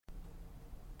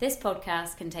This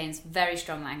podcast contains very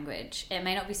strong language. It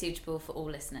may not be suitable for all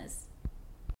listeners.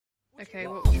 Okay,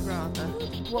 what would you rather?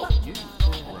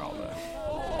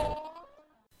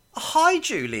 Hi,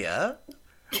 Julia.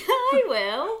 I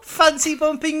will. Fancy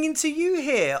bumping into you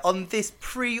here on this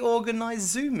pre-organised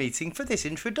Zoom meeting for this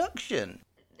introduction.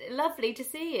 Lovely to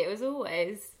see you, as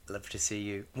always. Love to see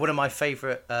you. One of my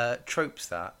favourite tropes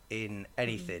that in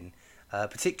anything,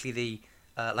 particularly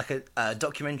like a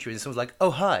documentary, and someone's like,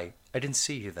 "Oh, hi, I didn't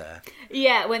see you there."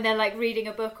 Yeah, when they're like reading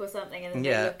a book or something and then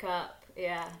Yeah. they look up.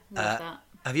 Yeah, love that.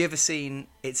 Have you ever seen?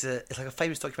 It's like a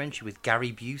famous documentary with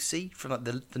Gary Busey from like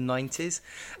the 90s,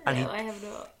 and No, I have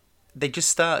not. they just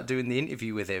start doing the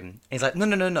interview with him. And he's like,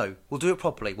 no, we'll do it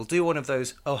properly. We'll do one of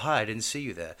those, "Oh, hi, I didn't see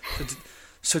you there."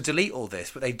 So delete all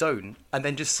this, but they don't. And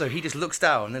then so he just looks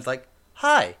down and is like,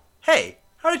 "Hi, hey,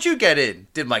 how did you get in?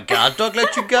 Did my guard dog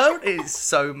let you go?" It's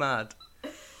so mad.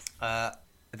 Have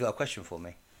you got a question for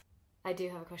me? I do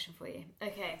have a question for you.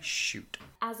 Okay. Shoot.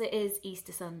 As it is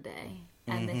Easter Sunday,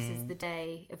 and this is the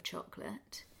day of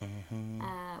chocolate,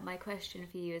 my question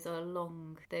for you is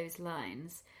along those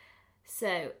lines.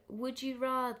 So, would you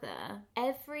rather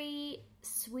every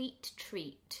sweet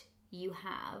treat you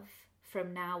have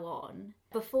from now on,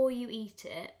 before you eat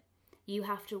it, you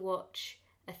have to watch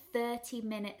a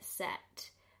 30-minute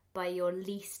set by your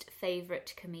least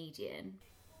favourite comedian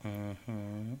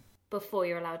before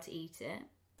you're allowed to eat it?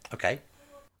 Okay.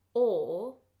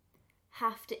 Or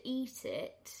have to eat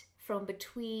it from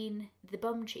between the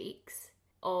bum cheeks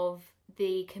of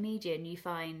the comedian you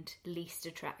find least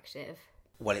attractive.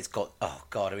 Well, it's got... Oh,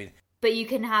 God, I mean... But you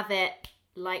can have it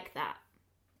like that.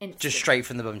 Instantly. Just straight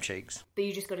from the bum cheeks. But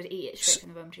you just got to eat it straight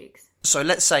from the bum cheeks. So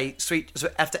let's say so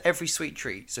after every sweet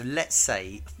treat. So let's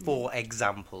say, for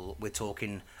example, we're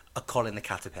talking a Colin the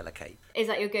Caterpillar cake. Is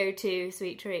that your go-to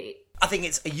sweet treat? I think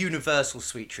it's a universal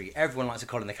sweet treat. Everyone likes a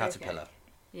Colin the Caterpillar. Okay.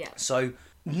 Yeah. So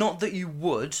not that you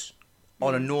would,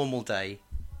 on a normal day,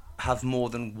 have more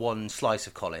than one slice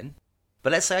of Colin.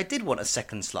 But let's say I did want a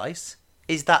second slice.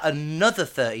 Is that another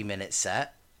 30-minute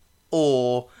set?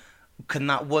 Or can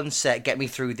that one set get me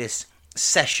through this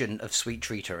session of sweet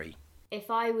treatery?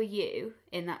 If I were you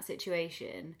in that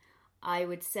situation, I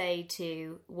would say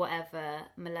to whatever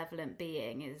malevolent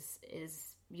being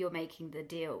is you're making the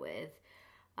deal with,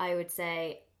 I would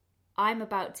say, I'm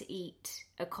about to eat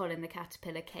a Colin the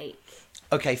Caterpillar cake.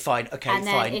 Okay, fine. And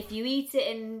then if you eat it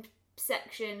in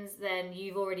sections, then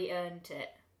you've already earned it.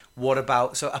 What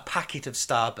about... So a packet of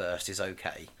Starburst is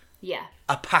okay? Yeah.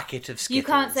 A packet of Skittles. You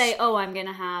can't say, "Oh, I'm going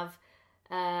to have...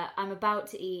 I'm about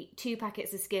to eat 2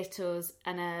 packets of Skittles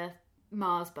and a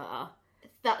Mars bar."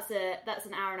 That's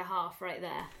an hour and a half right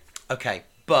there. Okay,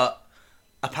 but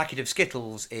a packet of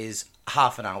Skittles is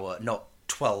half an hour, not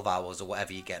 12 hours or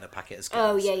whatever you get in a packet of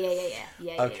Skittles. Oh,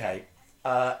 yeah. Okay.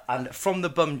 And from the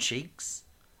bum cheeks,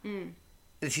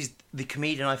 this is the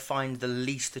comedian I find the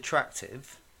least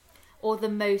attractive. Or the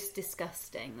most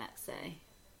disgusting, let's say.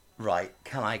 Right,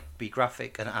 can I be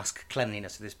graphic and ask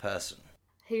cleanliness of this person?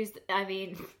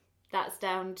 That's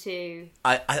down to...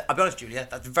 I'll be honest, Julia,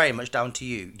 that's very much down to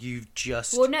you. You've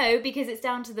just... Well, no, because it's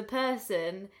down to the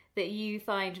person that you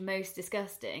find most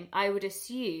disgusting. I would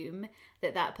assume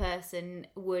that person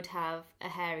would have a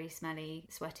hairy, smelly,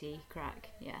 sweaty crack,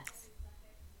 yes.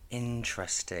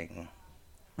 Interesting.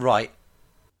 Right.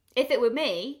 If it were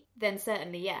me, then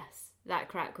certainly yes. That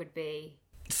crack would be...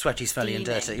 Sweaty, smelly and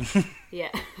dirty. Yeah.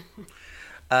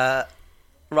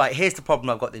 Right, here's the problem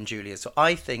I've got then, Julia. So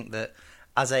I think that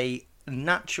as a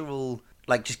natural,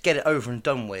 like, just get it over and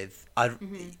done with,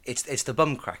 it's the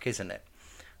bum crack, isn't it?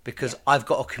 Because I've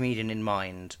got a comedian in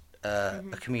mind, a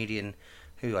comedian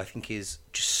who I think is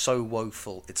just so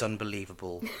woeful, it's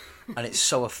unbelievable. And it's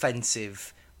so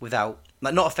offensive without,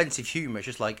 like, not offensive humour, it's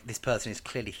just like, this person is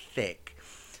clearly thick.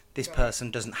 This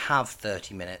person doesn't have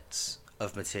 30 minutes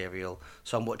of material,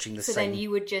 so I'm watching the same... So then you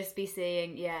would just be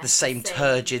seeing, the same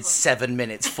turgid 7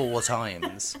 minutes 4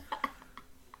 times.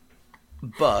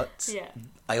 But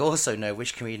I also know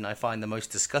which comedian I find the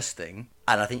most disgusting,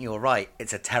 and I think you're right,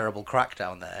 it's a terrible crack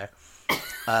down there.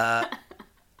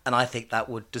 And I think that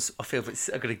would just... I feel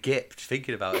I'm going to gip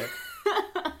thinking about it.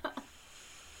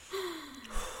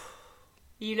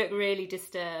 You look really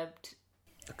disturbed.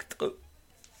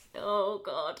 Oh,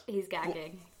 God. He's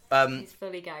gagging. He's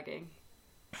fully gagging.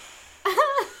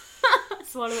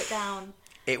 Swallow it down.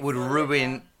 It would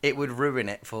ruin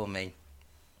it for me.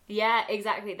 Yeah,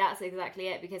 exactly. That's exactly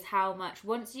it. Because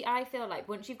I feel like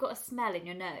once you've got a smell in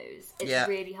your nose, it's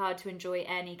really hard to enjoy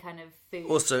any kind of food.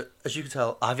 Also, as you can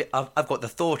tell, I've got the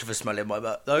thought of a smell in my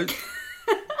mouth, though.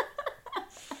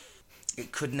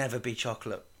 It could never be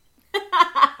chocolate.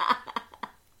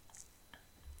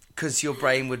 because your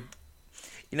brain would,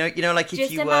 like if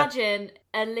Just you imagine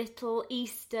a little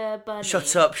Easter bunny.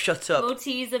 Shut up.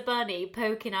 Malteser bunny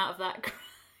poking out of that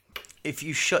crack. If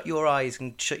you shut your eyes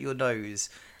and shut your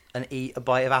nose and eat a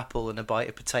bite of apple and a bite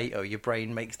of potato, your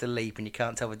brain makes the leap and you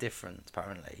can't tell the difference,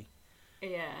 apparently.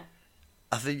 Yeah.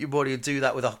 I think your body would do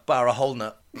that with a bar of whole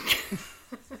nut.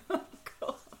 Oh,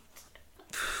 God.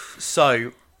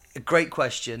 So, a great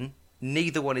question.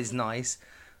 Neither one is nice.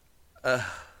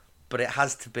 But it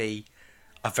has to be...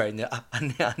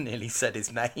 I nearly said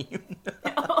his name.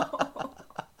 Become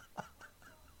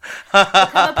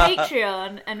a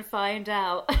Patreon and find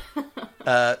out.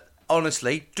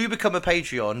 Honestly, do become a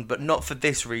Patreon, but not for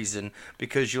this reason,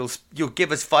 because you'll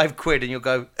give us £5 and you'll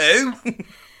go, oh.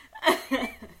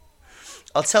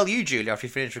 I'll tell you, Julia, if you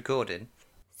finish recording.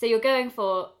 So you're going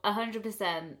for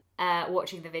 100%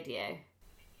 watching the video.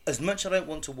 As much as I don't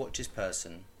want to watch this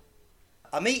person,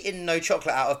 I'm eating no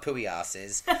chocolate out of pooey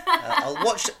asses. I'll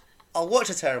watch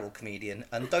a terrible comedian,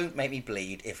 and don't make me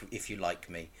bleed if you like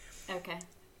me. Okay.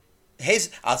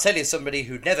 I'll tell you somebody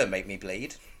who'd never make me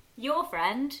bleed. Your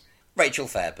friend. Rachel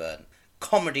Fairburn,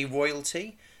 comedy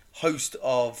royalty, host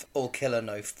of All Killer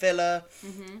No Filler,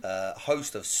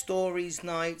 host of Stories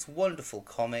Night, wonderful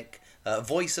comic,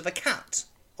 voice of a cat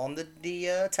on the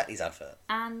Tetley's advert.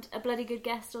 And a bloody good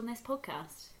guest on this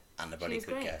podcast. And a bloody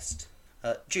good guest.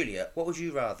 Julia, what would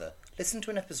you rather? Listen to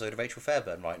an episode of Rachel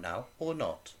Fairburn right now, or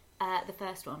not? The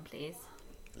first one, please.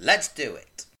 Let's do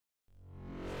it.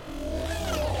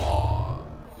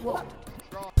 What?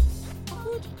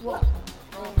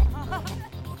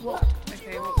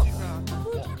 Okay, what would you rather?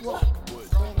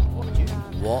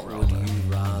 What would you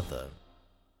rather?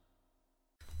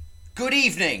 Good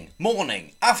evening,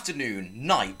 morning, afternoon,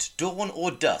 night, dawn or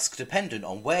dusk, dependent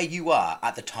on where you are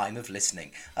at the time of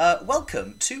listening.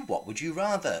 Welcome to What Would You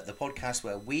Rather, the podcast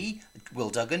where we, Will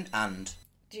Duggan and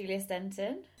Julia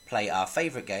Stenton. play our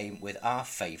favourite game with our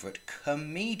favourite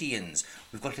comedians.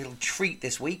 We've got a little treat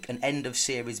this week, an end of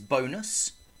series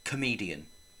bonus. Comedian.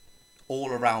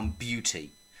 All around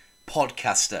beauty.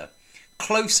 Podcaster.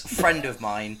 Close friend of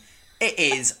mine. It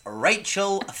is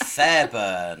Rachel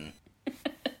Fairburn.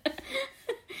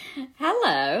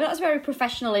 Hello, that was a very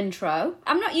professional intro.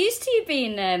 I'm not used to you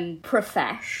being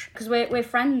profesh because we're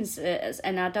friends,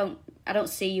 and I don't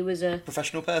see you as a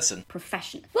Professional person.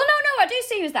 professional. Well, no, I do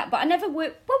see you as that, but I never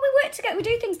work. Well, we work together, we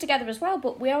do things together as well,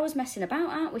 but we're always messing about,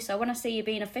 aren't we? So when I see you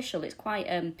being official, it's quite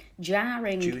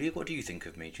jarring. Julia, what do you think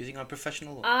of me? Do you think I'm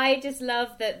professional? I just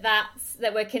love that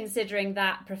we're considering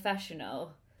that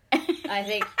professional. I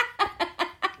think...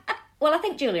 Well, I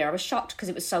think, Julia, I was shocked because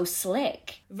it was so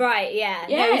slick. Right, yeah.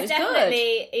 Yeah, no, it he's was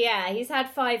definitely... Good. Yeah, he's had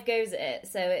 5 goes at it,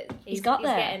 so he's got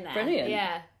there. Getting there. Brilliant.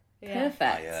 Yeah.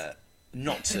 Perfect.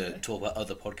 Not to talk about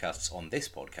other podcasts on this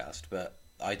podcast, but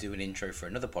I do an intro for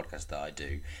another podcast that I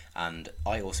do, and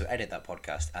I also edit that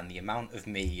podcast, and the amount of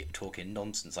me talking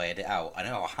nonsense I edit out, I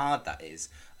know how hard that is,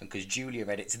 and because Julia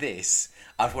edits this,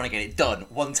 I just want to get it done.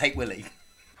 One take, Willie.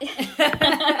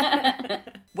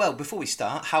 Well, before we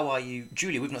start, how are you?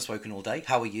 Julia, we've not spoken all day.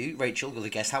 How are you? Rachel, you're the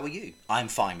guest. How are you? I'm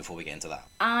fine before we get into that.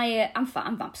 I'm fine.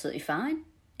 I'm absolutely fine.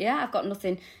 Yeah, I've got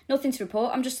nothing to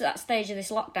report. I'm just at that stage of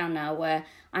this lockdown now where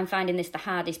I'm finding this the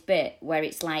hardest bit, where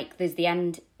it's like there's the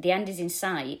end is in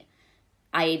sight,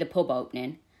 i.e. the pub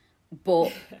opening,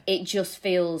 but it just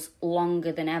feels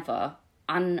longer than ever.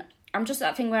 And I'm just at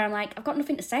that thing where I'm like, I've got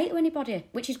nothing to say to anybody,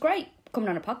 which is great coming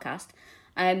on a podcast.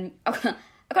 I've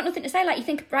got nothing to say. Like, you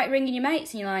think, right, ringing your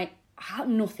mates, and you're like, I have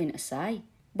nothing to say.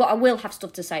 But I will have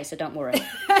stuff to say, so don't worry.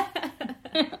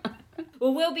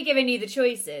 Well, we'll be giving you the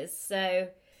choices, so...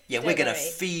 Yeah, we're going to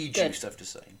feed you stuff to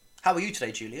say. How are you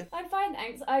today, Julia? I'm fine,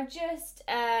 thanks. I've just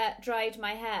dried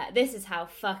my hair. This is how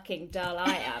fucking dull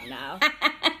I am now.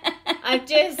 I've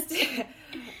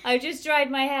just dried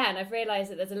my hair, and I've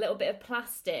realised that there's a little bit of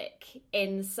plastic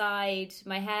inside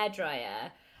my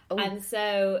hairdryer, and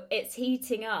so it's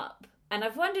heating up. And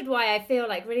I've wondered why I feel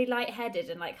like really lightheaded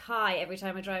and like high every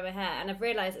time I dry my hair. And I've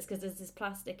realised it's because there's this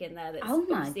plastic in there that's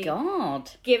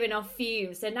God, giving off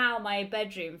fumes. So now my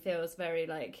bedroom feels very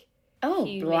like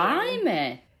humid.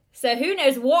 Blimey. So who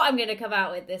knows what I'm going to come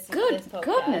out with this podcast.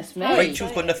 Goodness me.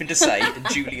 Rachel's got nothing to say and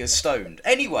Julia's stoned.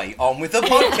 Anyway, on with the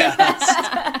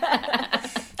podcast.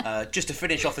 Just to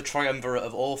finish off the triumvirate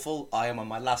of awful, I am on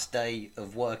my last day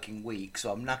of working week,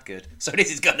 so I'm knackered. So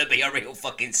this is going to be a real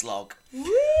fucking slog.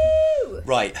 Woo!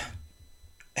 Right.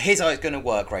 Here's how it's going to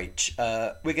work, Rach.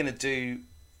 We're going to do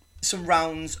some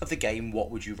rounds of the game What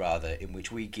Would You Rather, in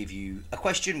which we give you a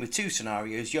question with 2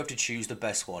 scenarios. You have to choose the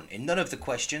best one. In none of the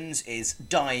questions is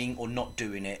dying or not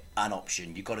doing it an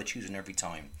option. You've got to choose one every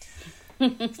time.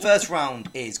 First round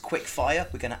is quick fire.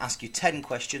 We're going to ask you 10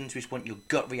 questions. We just want your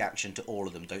gut reaction to all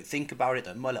of them. Don't think about it,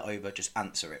 don't mull it over, just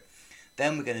answer it.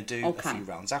 Then we're going to do a few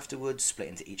rounds afterwards, split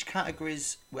into each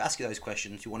categories. We'll ask you those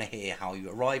questions. You want to hear how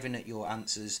you're arriving at your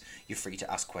answers. You're free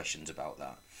to ask questions about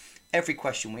that. Every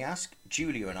question we ask,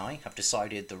 Julia and I have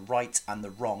decided the right and the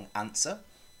wrong answer.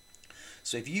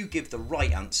 So if you give the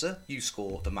right answer, you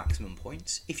score the maximum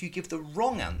points. If you give the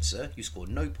wrong answer, you score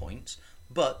no points.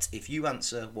 But if you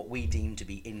answer what we deem to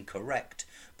be incorrect,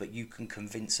 but you can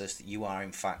convince us that you are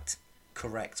in fact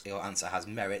correct, your answer has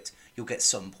merit, you'll get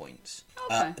some points.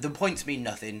 Okay. The points mean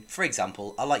nothing. For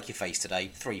example, I like your face today,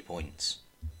 3 points.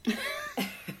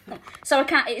 So I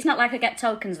can't. It's not like I get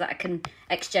tokens that I can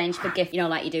exchange for gift,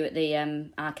 like you do at the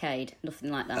arcade.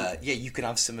 Nothing like that. Yeah, you can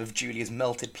have some of Julia's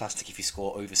melted plastic if you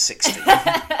score over 60.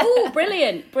 Ooh,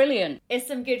 brilliant, brilliant. It's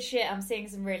some good shit. I'm seeing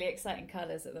some really exciting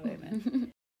colours at the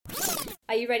moment.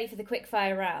 Are you ready for the quick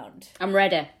fire round? I'm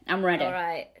ready. All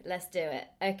right, let's do it.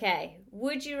 Okay.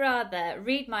 Would you rather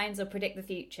read minds or predict the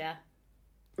future?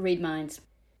 Read minds.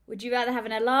 Would you rather have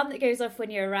an alarm that goes off when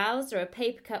you're aroused or a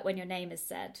paper cut when your name is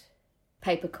said?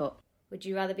 Paper cut. Would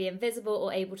you rather be invisible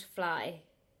or able to fly?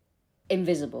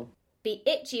 Invisible. Be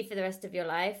itchy for the rest of your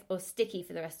life or sticky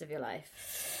for the rest of your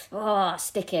life? Oh,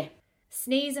 sticky.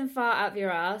 Sneeze and fart out of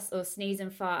your ass or sneeze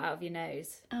and fart out of your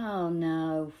nose? Oh,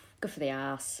 no. Go for the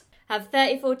arse. Have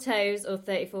 34 toes or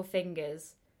 34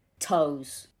 fingers?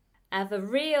 Toes. Have a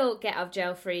real get out of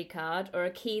jail free card or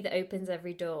a key that opens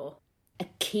every door? A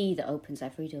key that opens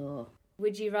every door.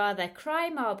 Would you rather cry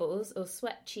marbles or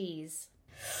sweat cheese?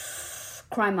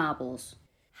 Cry marbles.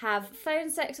 Have phone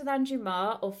sex with Andrew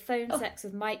Marr or phone sex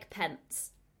with Mike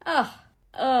Pence? Oh,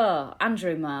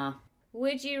 Andrew Marr.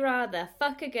 Would you rather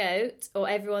fuck a goat or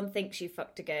everyone thinks you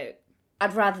fucked a goat?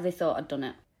 I'd rather they thought I'd done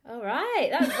it. All right,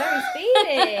 that was very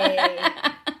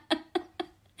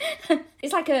speedy.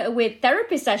 It's like a weird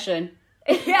therapy session.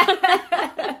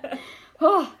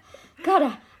 Oh,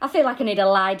 God, I feel like I need to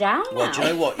lie down now. Well, do you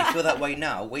know what? You feel that way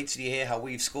now. Wait till you hear how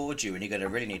we've scored you and you're going to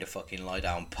really need to fucking lie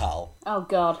down, pal. Oh,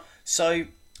 God. So,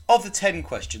 of the 10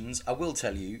 questions, I will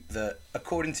tell you that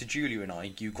according to Julia and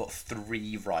I, you got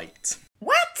 3 right.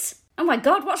 What? Oh, my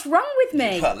God, what's wrong with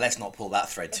me? Well, let's not pull that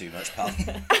thread too much, pal.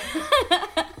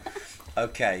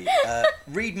 Okay,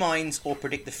 read minds or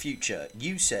predict the future.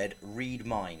 You said read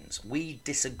minds. We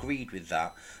disagreed with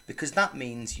that because that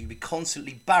means you'd be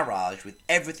constantly barraged with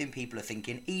everything people are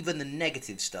thinking, even the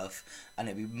negative stuff, and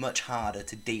it'd be much harder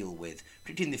to deal with.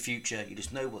 Predicting the future, you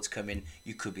just know what's coming,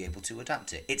 you could be able to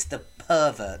adapt it. It's the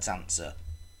pervert's answer.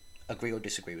 Agree or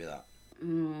disagree with that?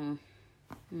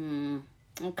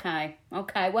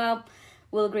 Okay, well,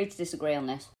 we'll agree to disagree on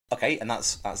this. Okay, and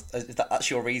that's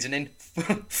your reasoning?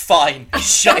 Fine,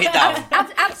 shut it down.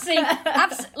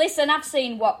 I've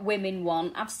seen What Women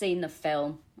Want. I've seen the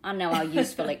film. I know how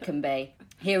useful it can be.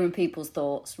 Hearing people's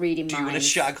thoughts, reading minds. Do you want to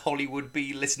shag Hollywood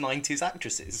B-list 90s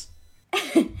actresses? No,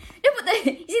 but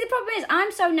you see, the problem is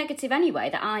I'm so negative anyway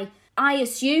that I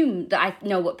assume that I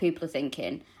know what people are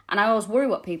thinking, and I always worry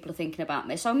what people are thinking about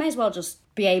me. So I may as well just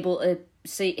be able to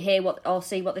see what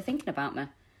they're thinking about me.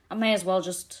 I may as well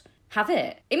just have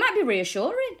it. It might be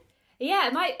reassuring. Yeah,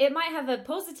 it might have a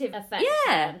positive effect.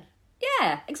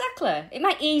 Yeah, exactly. It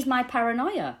might ease my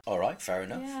paranoia. All right, fair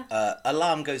enough. Yeah.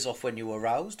 Alarm goes off when you're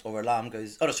aroused, or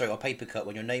or paper cut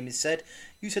when your name is said.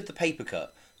 You said the paper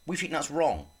cut. We think that's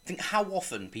wrong. Think how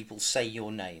often people say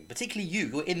your name, particularly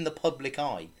you're in the public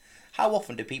eye. How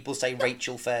often do people say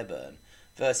Rachel Fairburn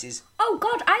versus... Oh,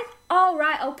 God,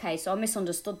 right, okay, so I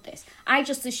misunderstood this. I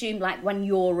just assumed, like, when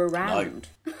you're around.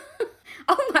 No.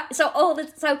 Oh my!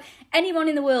 So anyone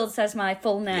in the world says my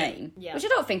full name, yeah. Which I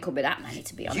don't think could be that many,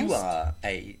 to be honest. You are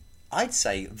I'd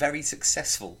say, very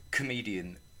successful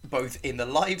comedian, both in the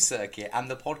live circuit and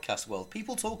the podcast world.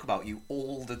 People talk about you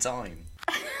all the time.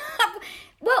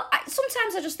 Well,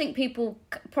 sometimes I just think people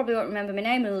probably won't remember my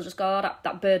name and they'll just go, "Oh,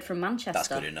 that bird from Manchester." That's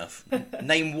good enough.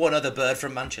 Name one other bird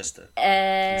from Manchester.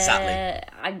 Exactly.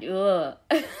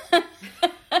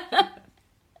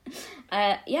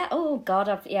 Yeah, oh God,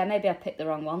 maybe I picked the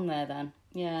wrong one there then.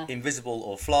 Yeah. Invisible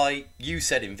or fly. You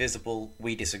said invisible,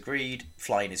 we disagreed.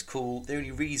 Flying is cool. The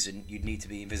only reason you'd need to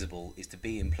be invisible is to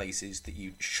be in places that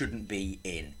you shouldn't be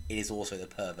in. It is also the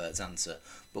pervert's answer.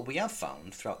 But we have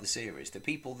found throughout the series that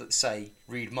people that say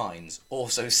read minds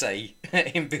also say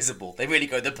invisible. They really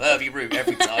go the pervy route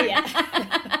every time.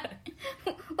 Yeah.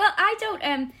 Well, I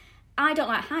don't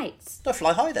like heights. Don't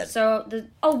fly high then. So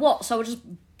So we'll just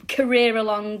career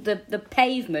along the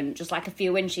pavement just like a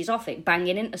few inches off it,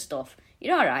 banging into stuff.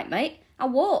 You're all right, mate. I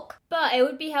walk. But it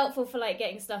would be helpful for like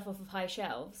getting stuff off of high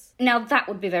shelves. Now, that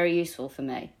would be very useful for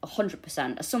me,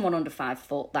 100%. As someone under 5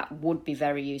 foot, that would be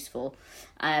very useful.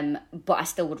 But I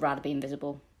still would rather be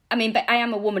invisible. I mean, but I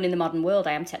am a woman in the modern world.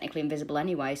 I am technically invisible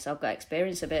anyway, so I've got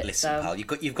experience of it. Listen, pal,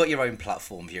 you've got your own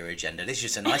platform for your agenda. This is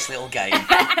just a nice little game.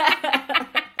 I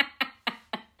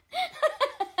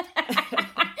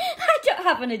don't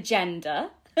have an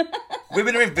agenda.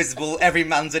 Women are invisible, every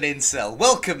man's an incel.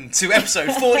 Welcome to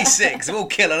episode 46 of All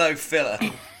Killer No Filler.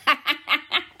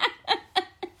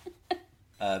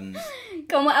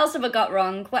 Go on, what else have I got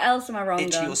wrong? What else am I wrong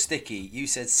Itchy on? or sticky? You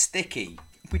said sticky.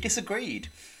 We disagreed.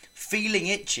 Feeling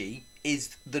itchy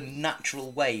is the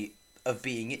natural way of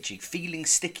being itchy. Feeling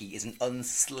sticky is an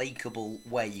unslakable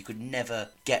way. You could never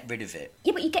get rid of it.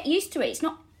 Yeah, but you get used to it.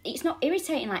 It's not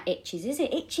irritating like itches, is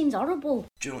it? Itching's horrible.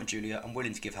 Do you know what, Julia? I'm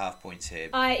willing to give half points here.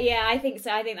 I think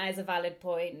so. I think that is a valid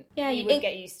point. Yeah, you would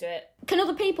get used to it. Can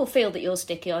other people feel that you're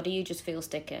sticky, or do you just feel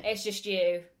sticky? It's just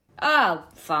you. Oh,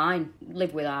 fine.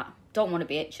 Live with that. Don't want to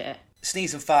be itchy.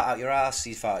 Sneeze and fart out your ass,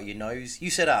 sneeze fart out your nose.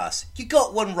 You said ass. You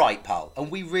got one right, pal,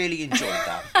 and we really enjoyed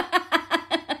that.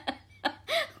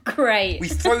 Great. We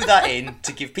throw that in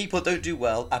to give people who don't do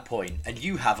well a point, and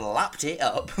you have lapped it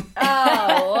up.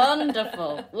 Oh,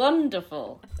 wonderful.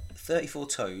 Wonderful. 34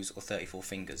 toes or 34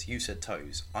 fingers? You said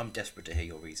toes. I'm desperate to hear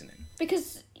your reasoning.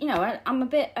 Because, you know, I'm a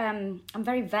bit, I'm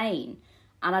very vain,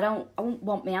 and I won't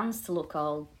want my hands to look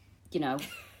all, you know,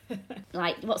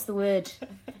 like, what's the word?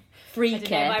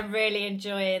 Freaky. I'm really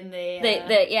enjoying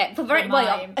I'm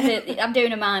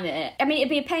doing a mime at it. I mean, it'd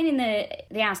be a pain in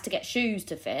the ass to get shoes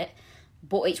to fit,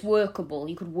 but it's workable.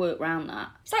 You could work around that.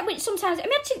 It's like sometimes,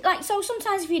 imagine, like, so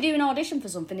sometimes if you do an audition for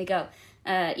something, they go,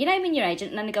 your name and your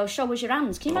agent, and then they go, show us your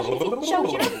hands. Can you imagine if you showed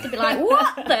your hands? They'd be like,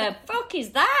 what the fuck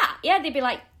is that? Yeah, they'd be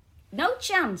like, no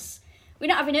chance. We're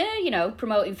not having her, you know,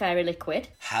 promoting Fairy Liquid.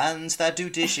 Hands that do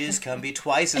dishes can be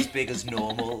twice as big as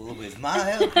normal with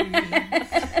mild cream.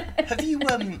 Have you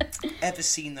ever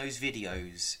seen those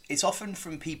videos? It's often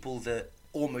from people that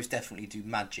almost definitely do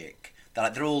magic.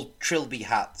 They're all trilby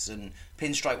hats and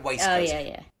pinstripe waistcoats. Oh,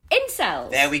 yeah. Incels.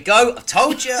 There we go. I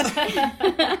told you.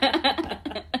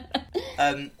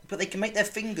 But they can make their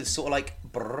fingers sort of like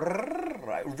brrrr,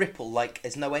 like ripple, like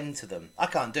there's no end to them. I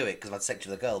can't do it because I've had sex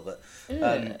with a girl, but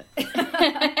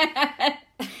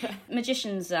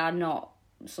magicians are not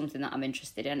something that I'm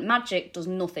interested in. Magic does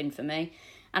nothing for me,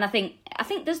 and I think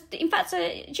there's, in fact,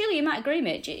 Julie, you might agree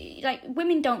with me. Like,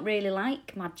 women don't really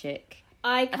like magic.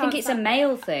 I think it's a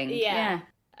male thing. Yeah.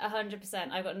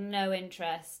 100%. I've got no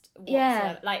interest whatsoever.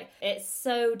 Yeah. Like, it's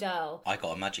so dull. I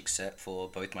got a magic set for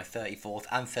both my 34th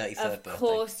and 33rd birthday. Of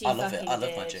course you I love it. fucking I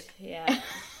love did. magic. Yeah.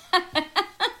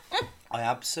 I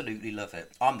absolutely love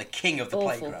it. I'm the king of the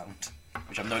Awful. playground,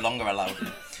 which I'm no longer allowed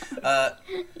in.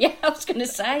 Yeah, I was going to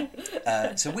say.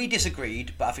 So we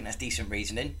disagreed, but I think that's decent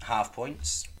reasoning. Half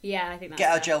points. Yeah, I think that's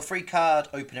Get our fair. gel-free card,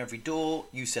 open every door.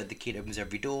 You said the kid opens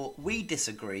every door. We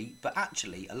disagree, but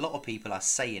actually a lot of people are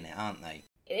saying it, aren't they?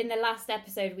 In the last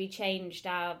episode, we changed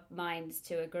our minds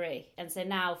to agree. And so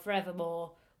now,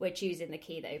 forevermore, we're choosing the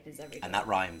key that opens every door. And that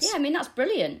rhymes. Yeah, I mean, that's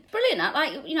brilliant. Brilliant. That,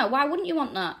 like, you know, why wouldn't you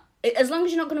want that? As long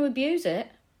as you're not going to abuse it.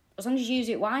 As long as you use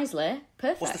it wisely.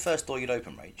 Perfect. What's the first door you'd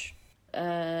open, Rach?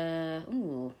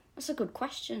 That's a good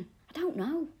question. I don't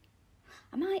know.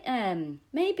 I might,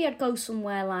 maybe I'd go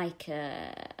somewhere like,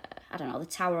 I don't know, the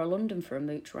Tower of London for a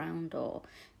mooch round, or,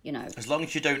 you know. As long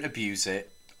as you don't abuse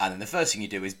it, and then the first thing you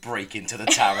do is break into the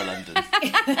Tower of London.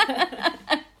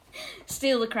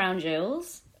 Steal the crown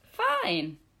jewels.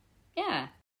 Fine. Yeah.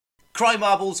 Cry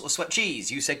marbles or sweat cheese?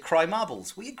 You said cry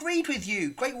marbles. We agreed with you.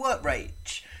 Great work,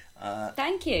 Rach.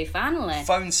 Thank you, finally.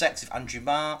 Phone sex with Andrew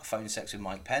Marr, phone sex with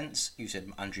Mike Pence. You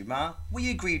said Andrew Marr.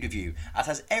 We agreed with you, as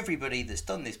has everybody that's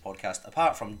done this podcast,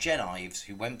 apart from Jen Ives,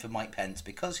 who went for Mike Pence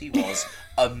because he was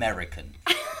American.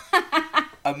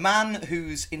 A man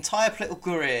whose entire political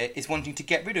career is wanting to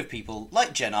get rid of people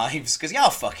like Jen Ives, because yeah, I'll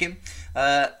fuck him.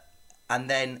 And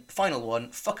then, final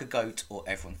one, fuck a goat, or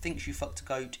everyone thinks you fucked a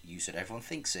goat. You said everyone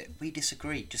thinks it. We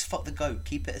disagree. Just fuck the goat.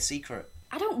 Keep it a secret.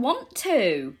 I don't want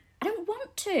to.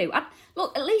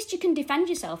 Look, at least you can defend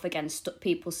yourself against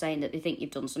people saying that they think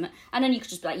you've done something. And then you could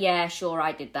just be like, yeah, sure,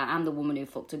 I did that. I'm the woman who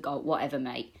fucked a goat, whatever,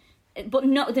 mate. But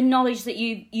not the knowledge that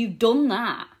you've done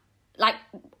that. Like,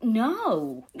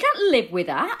 no. You can't live with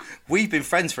that. We've been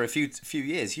friends for a few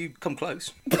years. You come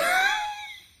close.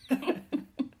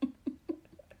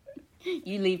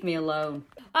 You leave me alone.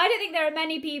 I don't think there are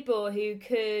many people who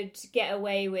could get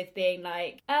away with being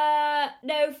like,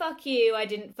 no, fuck you, I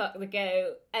didn't fuck the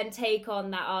goat, and take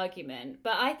on that argument.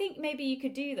 But I think maybe you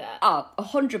could do that. Oh,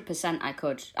 100% I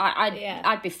could. Yeah.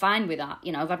 I'd be fine with that.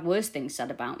 You know, I've had worse things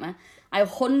said about me. I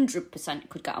 100%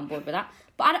 could get on board with that.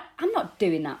 But I'm not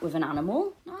doing that with an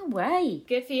animal. No way.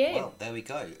 Good for you. Well, there we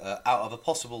go. Out of a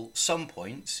possible some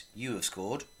points, you have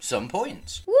scored some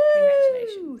points. Woo!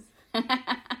 Congratulations.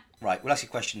 Right, we'll ask you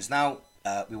questions now.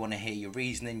 We want to hear your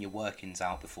reasoning, your workings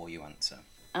out before you answer.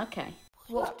 Okay.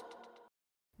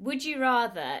 Would you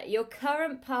rather your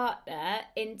current partner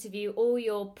interview all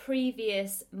your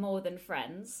previous more than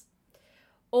friends,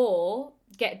 or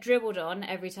get dribbled on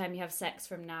every time you have sex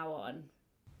from now on?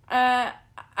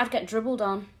 I'd get dribbled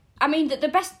on. I mean, the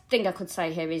best thing I could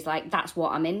say here is, like, that's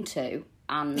what I'm into,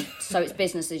 and so it's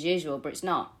business as usual, but it's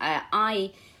not.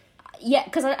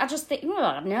 Because I just think,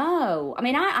 well, no. I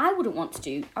mean, I wouldn't want to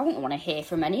do, I wouldn't want to hear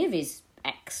from any of his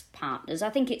ex-partners. I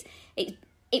think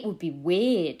it would be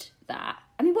weird that,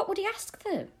 I mean, what would he ask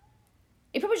them?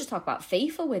 He'd probably just talk about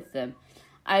FIFA with them.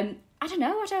 I don't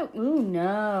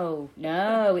know,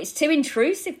 no, it's too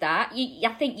intrusive, that.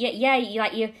 I think,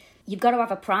 you've got to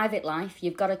have a private life.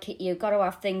 You've got to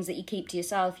have things that you keep to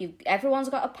yourself. Everyone's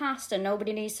got a past, and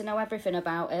nobody needs to know everything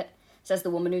about it, says the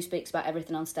woman who speaks about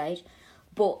everything on stage.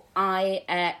 But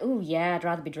I'd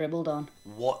rather be dribbled on.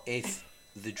 What if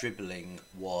the dribbling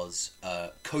was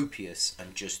copious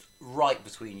and just right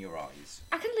between your eyes?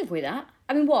 I can live with that.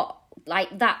 I mean, what?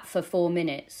 Like that for 4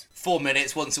 minutes? 4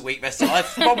 minutes, once a week, rest of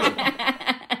life, problem.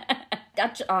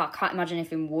 I can't imagine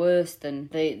anything worse than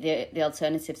the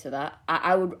alternative to that.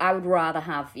 I would rather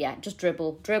have, just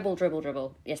dribble.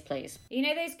 Yes, please. You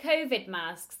know those COVID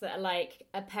masks that are like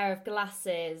a pair of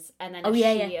glasses and then a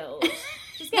shield?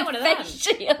 Just get one of them. Face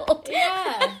shield.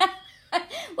 Yeah.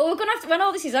 Well, we're gonna have to, when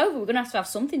all this is over, we're gonna have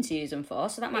something to use them for.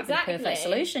 So that might be the perfect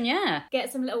solution. Yeah.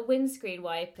 Get some little windscreen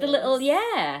wipers. The little,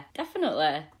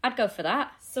 definitely. I'd go for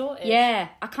that. Sorted. Yeah,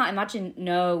 I can't imagine.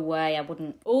 No way, I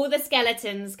wouldn't. All the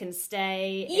skeletons can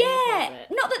stay. In the closet.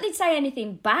 Not that they'd say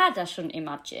anything bad. I shouldn't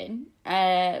imagine.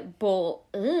 But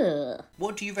ugh.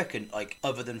 What do you reckon? Like,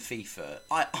 other than FIFA,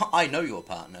 I know your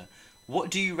partner.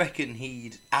 What do you reckon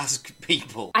he'd ask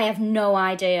people? I have no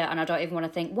idea, and I don't even want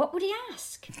to think. What would he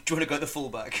ask? Do you want to go to the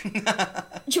fullback?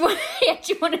 Do you want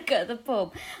to go to the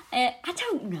pub? I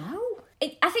don't know.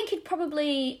 I think he'd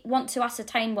probably want to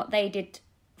ascertain what they did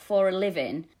for a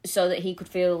living so that he could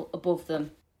feel above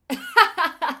them.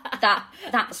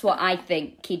 That's what I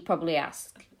think he'd probably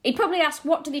ask. He'd probably ask,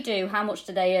 what do they do? How much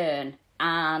do they earn?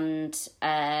 And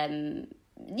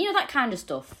that kind of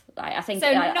stuff. I think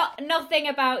so. Nothing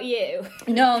about you.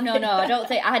 No.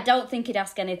 I don't think he'd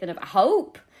ask anything about. I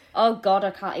hope. Oh God,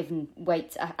 I can't even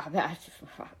wait.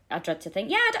 I dread to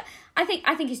think. Yeah, I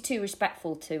think he's too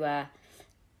respectful to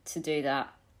do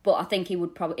that. But I think he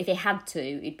would probably, if he had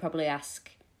to, he'd probably ask.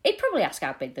 He'd probably ask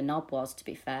how big the knob was. To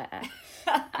be fair,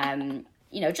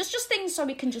 just things so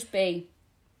we can just be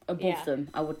above them.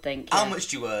 I would think. How much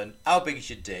do you earn? How big is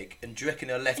your dick? And do you reckon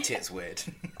her left hit's weird?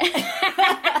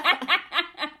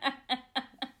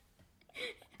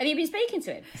 Have you been speaking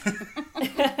to him?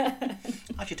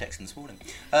 I should text him this morning.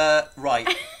 Right,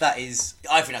 I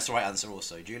think that's the right answer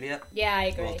also, Julia. Yeah, I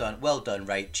agree. Well done,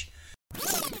 Rach.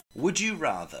 Would you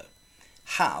rather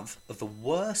have the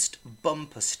worst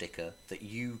bumper sticker that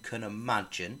you can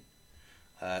imagine?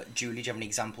 Julie, do you have any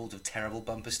examples of terrible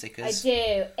bumper stickers? I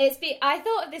do. I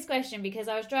thought of this question because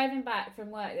I was driving back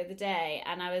from work the other day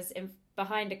and I was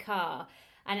behind a car,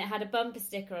 and it had a bumper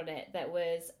sticker on it that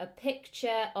was a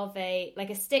picture of a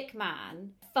stick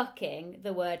man fucking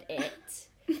the word it,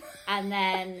 and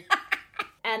then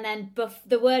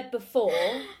the word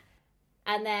before,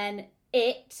 and then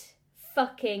it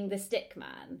fucking the stick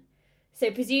man. So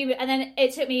and then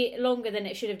it took me longer than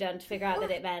it should have done to figure out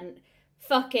that it meant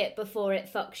fuck it before it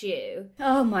fucks you.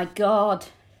 Oh my God,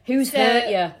 who's hurt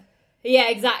you? Yeah,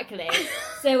 exactly.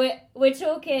 So we're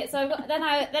talking. So then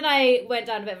I went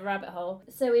down a bit of a rabbit hole.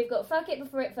 So we've got fuck it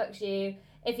before it fucks you.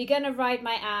 If you're gonna ride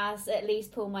my ass, at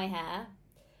least pull my hair.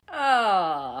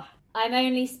 Oh. I'm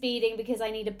only speeding because I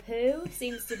need a poo.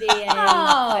 Seems to be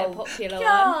quite a popular one.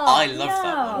 I love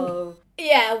that one.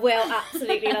 Yeah, Will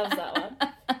absolutely loves that one.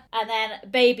 And then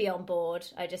baby on board,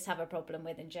 I just have a problem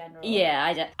with in general. Yeah,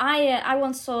 I don't. I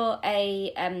once saw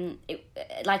in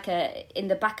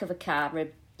the back of a car,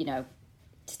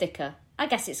 sticker. I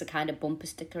guess it's a kind of bumper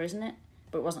sticker, isn't it?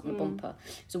 But it wasn't the bumper.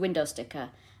 It's a window sticker.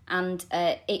 And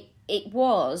it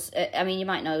was, you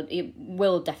might know,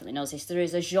 Will definitely knows this, there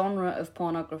is a genre of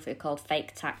pornography called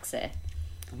fake taxi.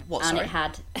 What, and sorry?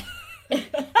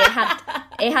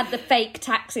 it had the fake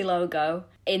taxi logo,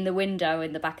 in the window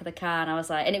in the back of the car, and I was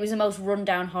like, and it was the most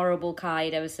run-down, horrible car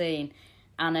I'd ever seen.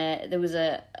 And there was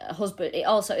a husband. There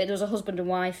was a husband and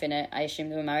wife in it. I assume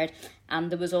they were married, and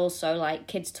there was also like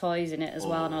kids' toys in it as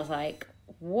well. And I was like,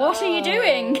 "What are you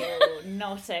doing?"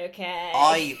 Not okay.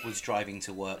 I was driving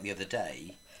to work the other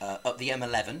day up the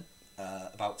M11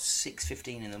 about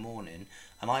 6:15 in the morning,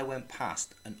 and I went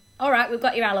past an. All right, we've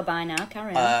got your alibi now.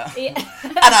 Carry on. And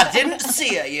I didn't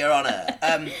see it, Your Honour.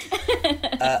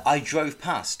 I drove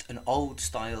past an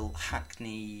old-style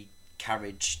Hackney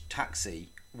carriage taxi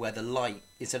where the light,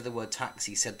 instead of the word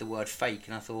taxi, said the word fake,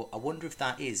 and I thought, I wonder if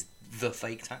that is the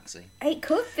fake taxi. It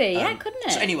could be, couldn't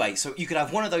it? So anyway, so you could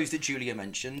have one of those that Julia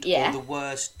mentioned, Yeah. or the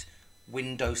worst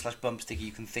window/bump sticker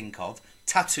you can think of,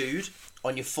 tattooed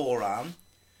on your forearm,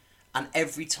 and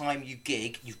every time you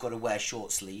gig, you've got to wear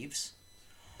short sleeves.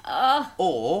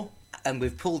 Or, and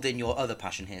we've pulled in your other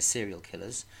passion here, serial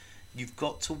killers, you've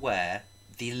got to wear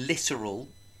the literal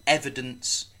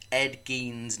evidence Ed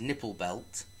Gein's nipple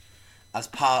belt as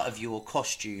part of your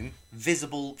costume,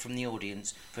 visible from the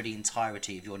audience for the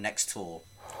entirety of your next tour.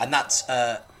 And that's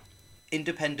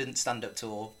independent stand-up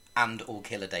tour and all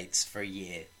killer dates for a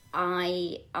year.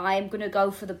 I'm gonna go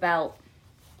for the belt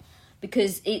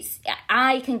because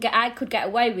I could get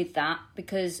away with that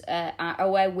because I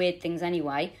wear weird things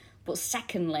anyway. But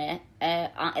secondly,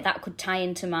 that could tie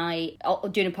into my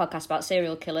doing a podcast about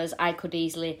serial killers. I could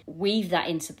easily weave that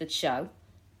into the show,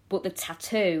 but the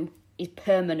tattoo is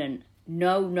permanent.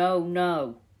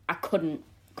 No. I couldn't.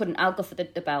 I'll go for the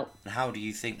belt. And how do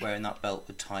you think wearing that belt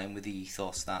would tie in with the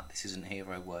ethos that this isn't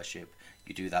hero worship?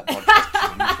 You do that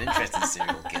podcast because you're interested in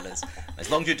serial killers. As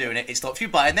long as you're doing it, it stops you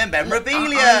buying their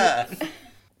memorabilia.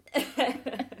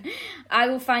 I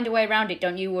will find a way around it,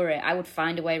 don't you worry. I would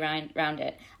find a way around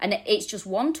it. And it's just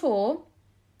one tour.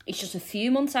 It's just a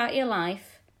few months out of your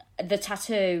life. The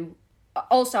tattoo.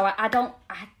 Also, I don't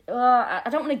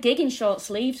want to gig in short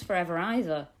sleeves forever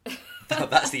either.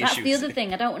 That's the issue. That's the other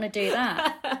thing. I don't want to do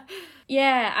that.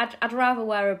 Yeah, I'd rather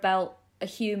wear a belt, a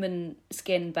human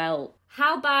skin belt.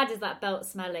 How bad is that belt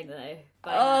smelling though?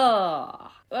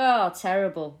 Oh,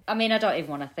 terrible. I mean, I don't even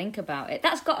want to think about it.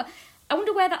 I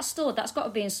wonder where that's stored. That's got to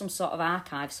be in some sort of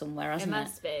archive somewhere, hasn't it? It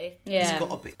must be. Yeah,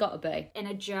 It's got to be. In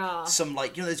a jar. Some,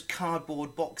 like, you know, those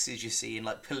cardboard boxes you see in,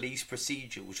 like, police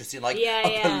procedurals, just in, like,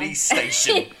 Yeah. police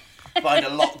station behind a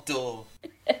locked door.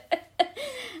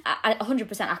 I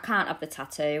 100%. I can't have the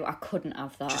tattoo. I couldn't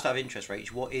have that. Just out of interest,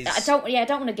 Rach, what is... I don't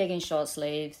want to gig in short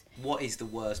sleeves. What is the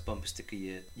worst bumper sticker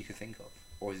you can think of?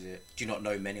 Or is it... Do you not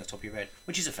know many off the top of your head?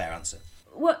 Which is a fair answer.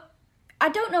 Well, I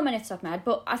don't know many off the top of my head,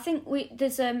 but I think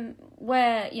there's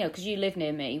where, you know, because you live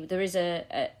near me, there is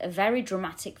a very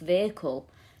dramatic vehicle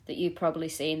that you've probably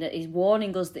seen that is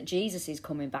warning us that Jesus is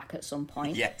coming back at some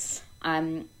point. Yes.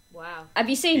 Wow. Have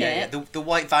you seen it? Yeah, the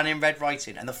white van in red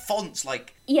writing, and the font's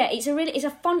like... Yeah, it's a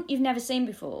font you've never seen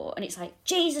before, and it's like,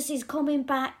 Jesus is coming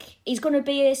back, he's going to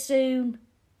be here soon.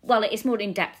 Well, it's more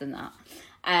in depth than that.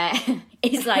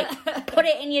 It's like, put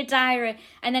it in your diary,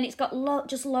 and then it's got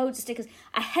just loads of stickers.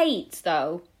 I hate,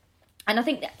 though, and I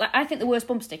think the worst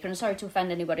bumper sticker, and I'm sorry to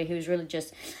offend anybody who's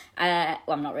religious, well,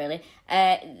 I'm not really,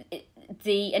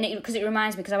 because it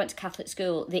reminds me, because I went to Catholic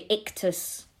school, the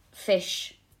Ictus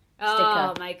fish sticker.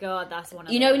 Oh my god, that's one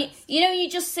of you know, when you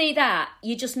just see that,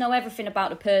 you just know everything about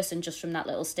the person just from that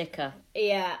little sticker.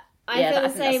 Yeah, I feel the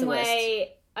same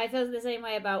way. I feel the same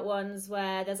way about ones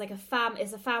where there's like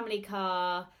it's a family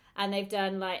car, and they've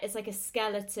done it's like a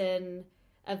skeleton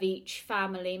of each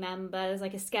family member. There's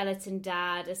like a skeleton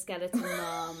dad, a skeleton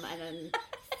mum, and then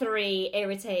 3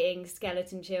 irritating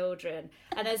skeleton children.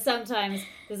 And then sometimes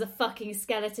there's a fucking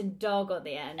skeleton dog on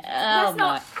the end.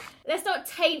 Let's not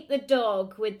taint the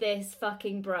dog with this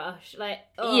fucking brush.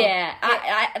 Yeah,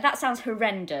 that sounds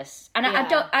horrendous. And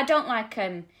I don't like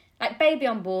Baby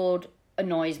on Board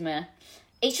annoys me.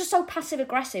 It's just so passive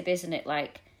aggressive, isn't it?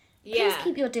 Please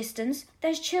keep your distance.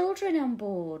 There's children on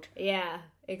board. Yeah.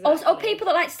 Exactly. Or people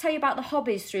that like to tell you about the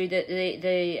hobbies through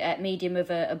the medium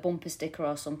of a bumper sticker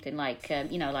or something like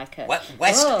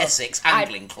West Essex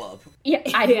Angling Club. Yeah,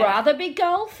 I'd rather be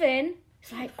golfing.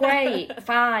 It's like, great,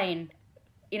 fine,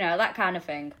 that kind of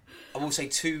thing. I will say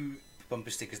 2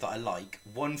 bumper stickers that I like.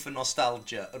 One for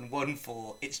nostalgia and one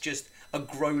for it's just a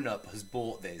grown-up has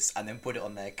bought this and then put it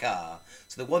on their car.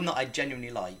 So the one that I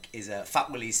genuinely like is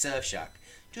Fat Willie's Surf Shack.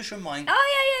 Just reminds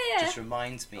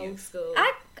me old of school.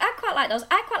 I quite like those.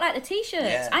 I quite like the t-shirts.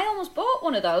 Yeah. I almost bought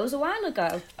one of those a while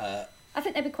ago. I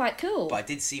think they'd be quite cool. But I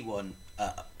did see one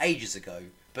ages ago.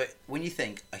 But when you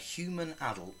think a human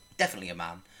adult, definitely a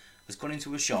man, has gone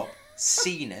into a shop,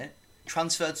 seen it,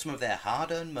 transferred some of their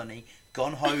hard-earned money,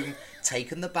 gone home,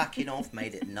 taken the backing off,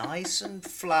 made it nice and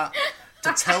flat,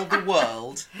 to tell the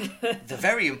world the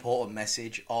very important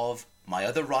message of my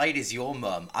other ride is your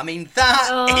mum. I mean, that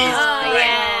is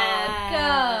great.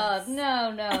 God,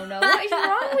 no. What is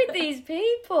wrong with these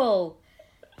people?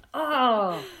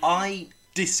 Oh. I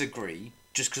disagree,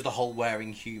 just because of the whole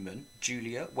wearing human.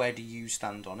 Julia, where do you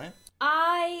stand on it?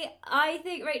 I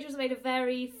think Rachel's made a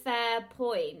very fair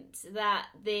point that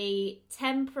the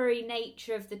temporary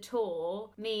nature of the tour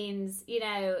means, you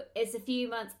know, it's a few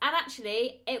months. And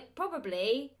actually, it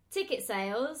probably, ticket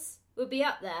sales would be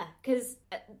up there because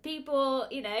people,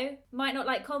 you know, might not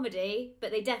like comedy,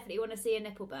 but they definitely want to see a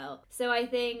nipple belt. So I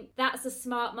think that's a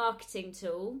smart marketing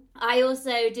tool. I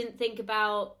also didn't think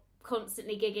about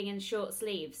constantly gigging in short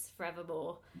sleeves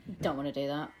forevermore. Don't want to do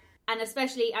that. And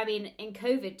especially, I mean, in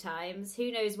COVID times,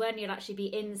 who knows when you'll actually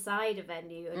be inside a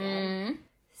venue again.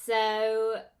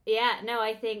 So, yeah, no,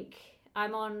 I think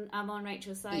I'm on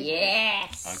Rachel's side.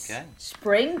 Yes. Okay.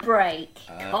 Spring break.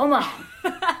 Come on.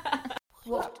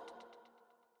 What?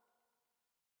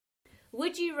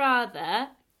 Would you rather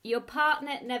your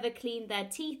partner never cleaned their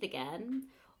teeth again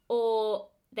or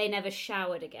they never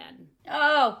showered again?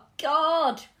 Oh,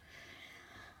 God.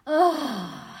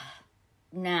 Oh.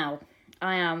 Now,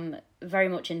 I am very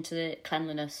much into the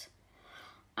cleanliness.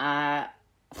 Right,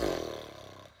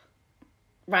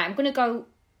 I'm going to go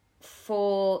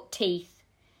for teeth.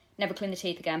 Never clean the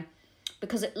teeth again.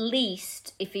 Because at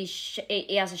least if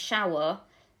he has a shower,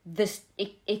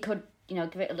 it could, you know,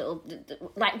 give it a little,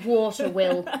 like water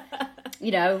will,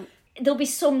 you know, there'll be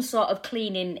some sort of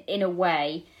cleaning in a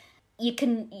way.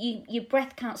 Your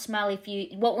breath can't smell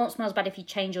won't smell as bad if you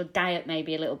change your diet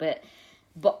maybe a little bit.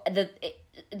 But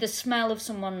the smell of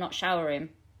someone not showering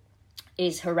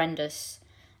is horrendous.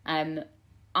 I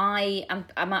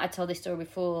might have told this story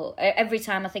before. Every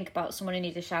time I think about someone who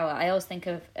needs a shower, I always think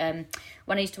of when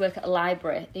I used to work at a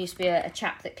library. There used to be a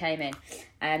chap that came in,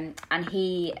 and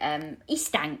he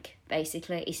stank,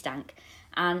 basically. He stank.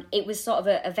 And it was sort of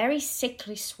a very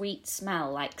sickly sweet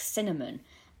smell, like cinnamon.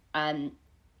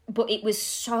 But it was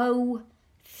so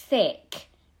thick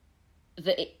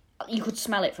that you could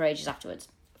smell it for ages afterwards.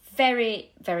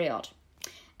 Very, very odd.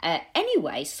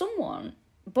 Anyway, someone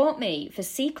bought me for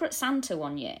Secret Santa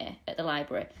one year at the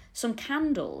library some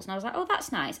candles, and I was like, oh,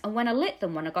 that's nice. And when I lit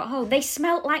them when I got home, they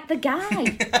smelt like the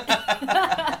guy.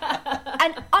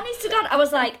 And honest to God, I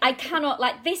was like, I cannot,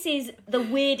 like, this is the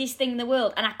weirdest thing in the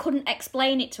world. And I couldn't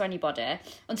explain it to anybody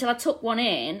until I took one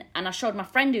in and I showed my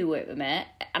friend who worked with me,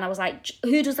 and I was like,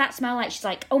 who does that smell like? She's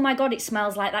like, oh my God, it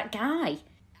smells like that guy.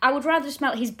 I would rather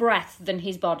smell his breath than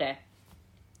his body.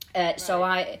 So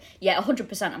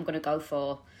 100% I'm going to go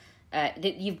for,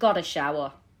 you've got to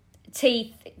shower.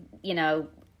 Teeth, you know,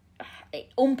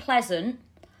 unpleasant,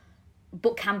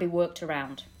 but can be worked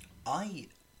around. Do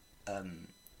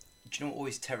you know what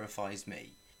always terrifies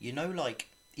me? You know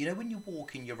when you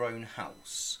walk in your own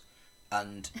house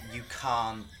and you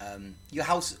can't, your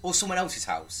house or someone else's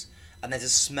house, and there's a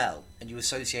smell and you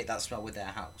associate that smell with their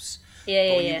house. But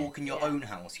when you walk in your own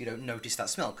house, you don't notice that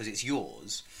smell because it's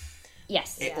yours.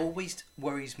 Yes. It always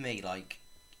worries me, like,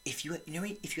 if you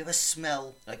ever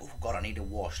smell, like, oh God, I need a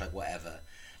wash, like, whatever,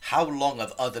 how long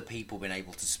have other people been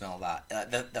able to smell that?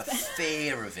 The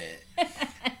fear of it.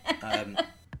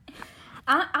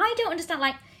 I don't understand,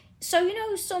 like, so, you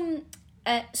know, some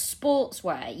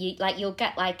sportswear, you'll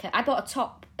get, like, I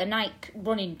bought a Nike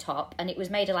running top, and it was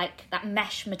made of, like, that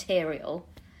mesh material.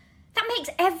 That makes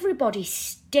everybody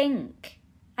stink.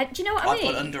 Do you know what I mean?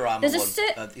 I've got Under Armour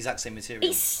the exact same material.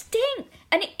 It stinks.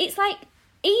 And it's like,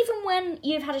 even when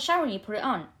you've had a shower and you put it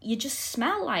on, you just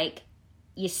smell like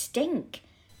you stink.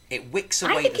 It wicks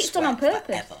away I think the it's sweat done on purpose.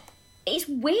 forever. It's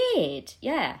weird,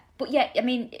 yeah. But yeah, I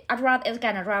mean, I'd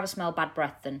rather smell bad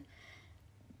breath than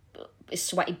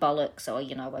sweaty bollocks or,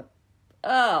 you know,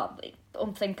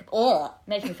 unthinkable. Oh,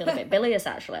 makes me feel a bit bilious,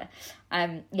 actually.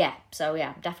 I'm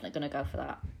definitely going to go for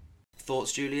that.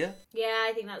 Thoughts, Julia? Yeah,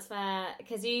 I think that's fair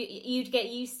because you'd get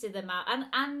used to them out,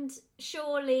 and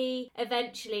surely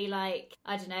eventually, like,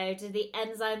 I don't know, do the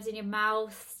enzymes in your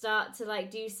mouth start to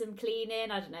like do some cleaning?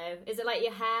 I don't know. Is it like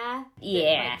your hair?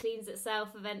 Yeah, that, like, cleans itself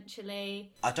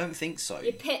eventually. I don't think so.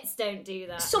 Your pits don't do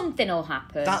that. Something will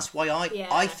happen. That's why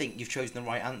I think you've chosen the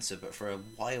right answer, but for a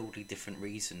wildly different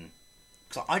reason.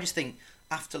 Because I just think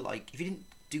after, like, if you didn't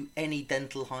do any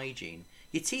dental hygiene,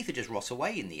 your teeth would just rot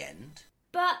away in the end.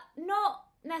 But not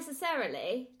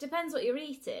necessarily. Depends what you're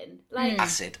eating. Like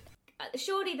acid.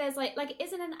 Surely there's like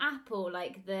isn't an apple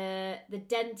like the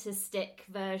dentistic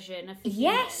version of humans?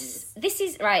 Yes, this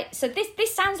is right. So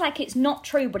this sounds like it's not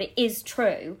true, but it is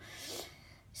true.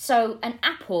 So an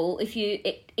apple,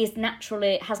 it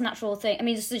has natural thing. I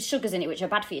mean, there's sugars in it which are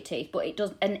bad for your teeth, but it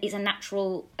does, and it's a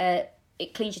natural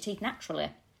it cleans your teeth naturally.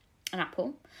 An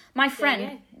apple. My There you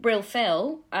friend, Brill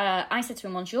Phil, I said to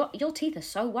him once, your teeth are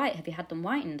so white, have you had them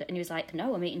whitened? And he was like,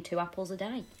 no, I'm eating 2 apples a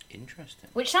day. Interesting.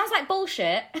 Which sounds like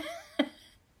bullshit,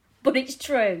 but it's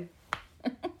true.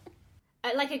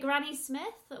 Like a Granny Smith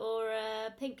or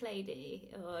a Pink Lady?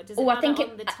 Or does it Oh, I matter think on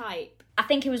it- the type? I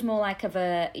think it was more like of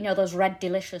a, those red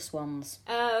delicious ones.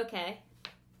 Oh, okay.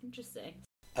 Interesting.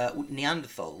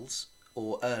 Neanderthals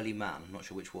or early man, I'm not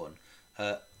sure which one,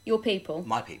 Your people.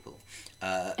 my people,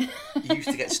 used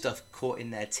to get stuff caught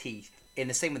in their teeth in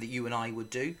the same way that you and I would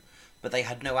do, but they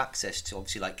had no access to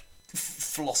obviously like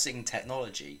flossing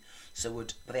technology.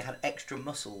 But they had extra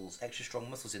strong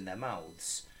muscles in their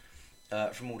mouths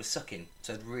from all the sucking.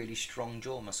 So they had really strong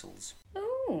jaw muscles.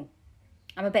 Ooh.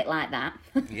 I'm a bit like that.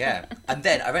 Yeah, and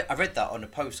then I read that on a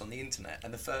post on the internet,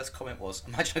 and the first comment was,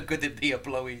 "Imagine how good it'd be at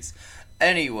blowies."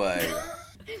 Anyway,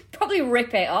 Probably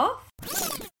rip it off.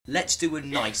 let's do a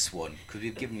nice one because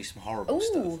we've given you some horrible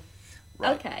stuff. Ooh.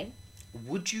 Right. Okay.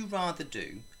 Would you rather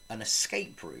do an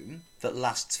escape room that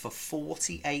lasts for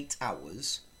 48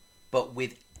 hours, but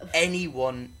with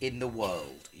anyone in the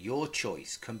world? Your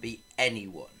choice can be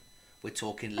anyone. We're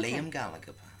talking Liam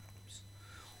Gallagher, perhaps.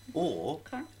 Or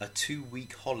a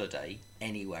 2-week holiday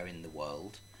anywhere in the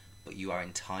world, but you are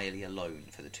entirely alone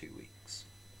for the 2 weeks.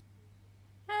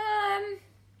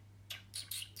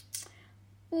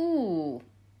 Ooh.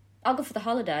 I'll go for the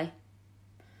holiday.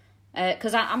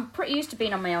 Because I'm pretty used to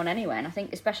being on my own anyway, and I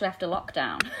think especially after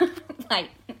lockdown, like,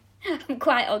 I'm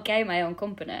quite okay in my own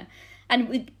company.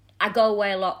 And I go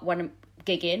away a lot when I'm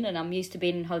gigging, and I'm used to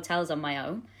being in hotels on my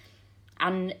own.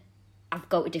 And I've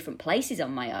go to different places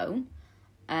on my own.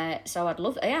 So I'd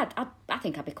love... Yeah, I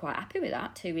think I'd be quite happy with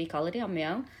that, 2-week holiday on my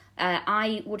own.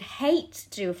 I would hate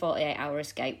to do a 48-hour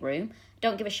escape room.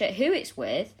 Don't give a shit who it's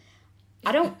with.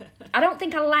 I don't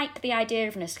think I like the idea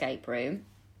of an escape room.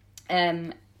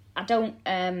 I've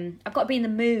got to be in the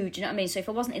mood, do you know what I mean? So if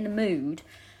I wasn't in the mood,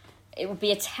 it would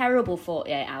be a terrible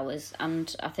 48 hours.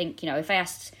 And I think, if I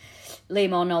asked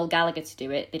Liam or Noel Gallagher to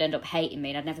do it, they'd end up hating me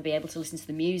and I'd never be able to listen to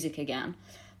the music again.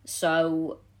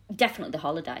 So definitely the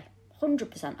holiday.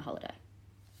 100% a holiday.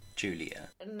 Julia.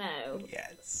 No.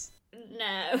 Yes.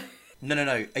 No.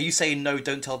 No. Are you saying no,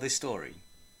 don't tell this story?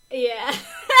 Yeah.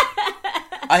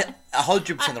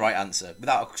 100% the right answer,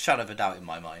 without a shadow of a doubt in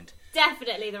my mind.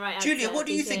 Definitely the right answer. Julia, what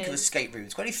do you think of because- escape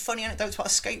rooms? Got any funny anecdotes about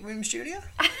escape rooms, Julia?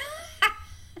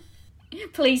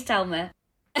 Please tell me.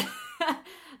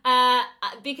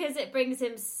 Because it brings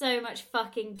him so much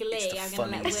fucking glee, It's the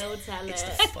I'm going to let funniest- Will tell It's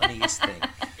it. the funniest thing.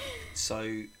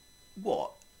 So,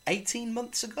 what? 18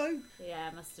 months ago? Yeah,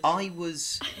 it must have been. I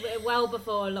was Well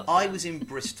before lockdown. I was in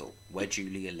Bristol, where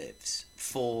Julia lives,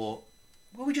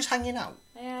 we were just hanging out.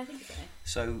 Yeah, I think so.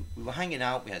 So we were hanging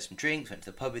out, we had some drinks, went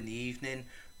to the pub in the evening,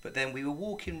 but then we were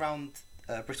walking round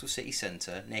Bristol city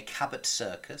centre near Cabot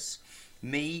Circus.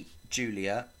 Me,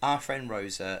 Julia, our friend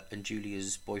Rosa, and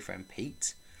Julia's boyfriend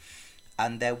Pete.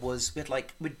 And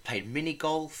we'd played mini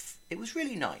golf. It was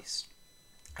really nice.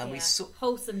 And Yeah. we saw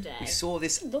Wholesome day. we saw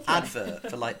this Lovely. advert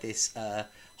for like this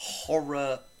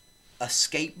horror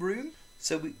escape room.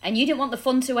 So And you didn't want the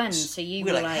fun to end, so you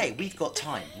we were were like, hey, we've got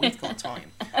time.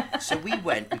 So we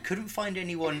went. We couldn't find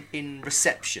anyone in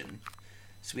reception,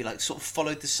 so we sort of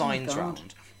followed the signs God.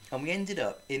 round, and we ended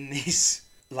up in this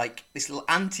little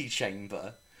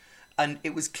antechamber, and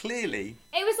it was clearly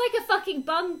It was like a fucking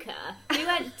bunker. We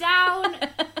went down.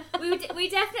 we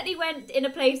definitely went in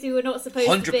a place we were not supposed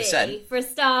to 100%. be. For a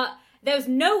start, there was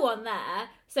no one there,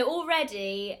 so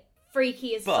already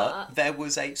freaky as But fuck. there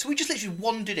was so we just literally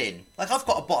wandered in. I've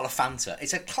got a bottle of Fanta.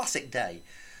 It's a classic day.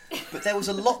 But there was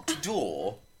a locked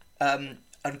door, and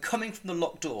coming from the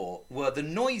locked door were the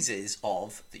noises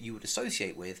that you would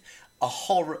associate with a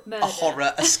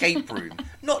horror escape room.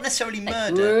 Not necessarily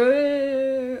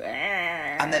murder.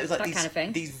 And there was that kind of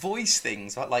thing. these voice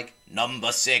things like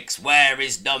number 6, where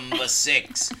is number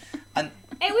 6? And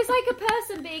It was like a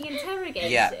person being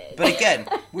interrogated. yeah, but again,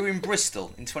 we're in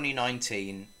Bristol in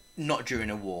 2019. Not during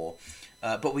a war,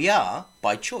 but we are,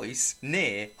 by choice,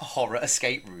 near a horror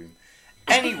escape room.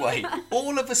 Anyway,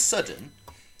 all of a sudden,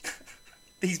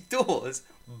 these doors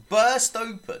burst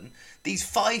open, these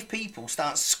 5 people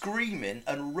start screaming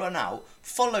and run out,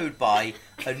 followed by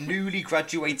a newly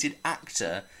graduated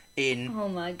actor in Oh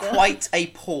my God. quite a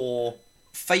poor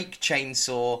fake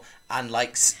chainsaw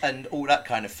and all that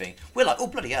kind of thing. We're like, oh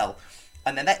bloody hell.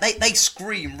 And then they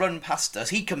scream, run past us.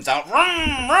 He comes out,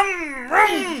 run, run,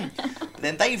 run.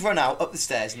 Then they've run out up the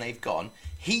stairs and they've gone.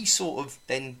 He sort of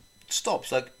then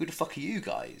stops, like, who the fuck are you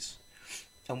guys?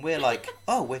 And we're like,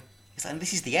 he's like,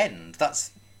 this is the end. That's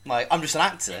like, I'm just an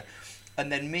actor.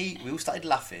 And then we all started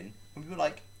laughing. And we were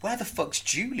like, where the fuck's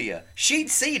Julia? She'd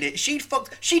seen it. She'd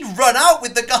run out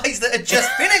with the guys that had just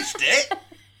finished it.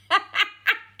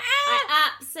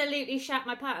 I absolutely shat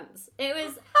my pants. It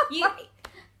was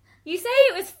you say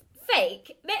it was fake.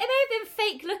 It may have been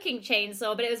fake looking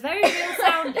chainsaw, but it was very real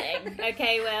sounding.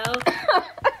 Okay, Will.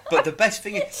 But the best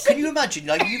thing is, can you imagine?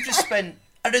 Like, you've just spent,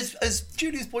 and as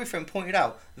Julia's boyfriend pointed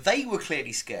out, they were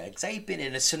clearly scared because they'd been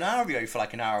in a scenario for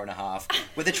like an hour and a half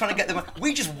where they're trying to get them.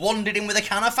 We just wandered in with a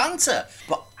can of Fanta,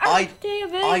 but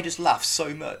I just laughed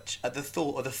so much at the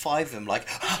thought of the five of them, like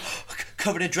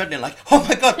covered in adrenaline, like, oh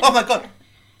my god,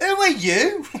 who are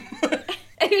you?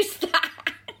 Who's that?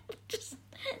 Just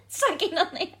sagging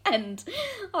on the end.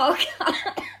 Oh god.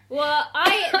 Well,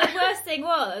 the worst thing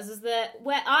was that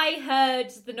where I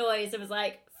heard the noise, I was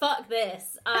like, fuck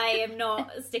this, I am not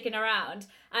sticking around.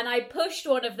 And I pushed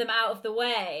one of them out of the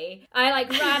way. I like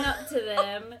ran up to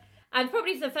them and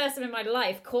probably for the first time in my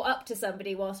life caught up to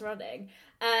somebody whilst running.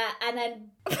 And then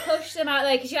pushed them out,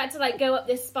 because you had to like go up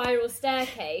this spiral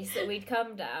staircase that we'd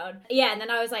come down. Yeah, and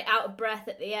then I was like out of breath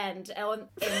at the end in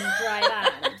dry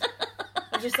land.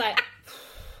 I was just like,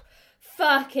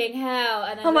 fucking hell.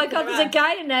 And then oh my god, there's a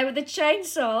guy in there with a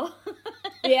chainsaw.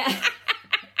 Yeah.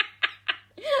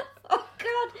 Oh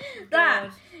god,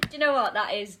 that. Do you know what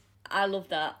that is? I love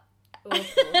that.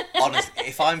 Awful. Honestly,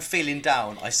 if I'm feeling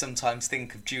down, I sometimes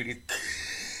think of Julia.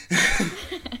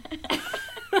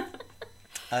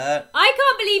 I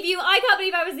can't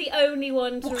believe I was the only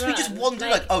one to run. We just wondered,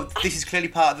 like, oh, this is clearly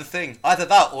part of the thing. Either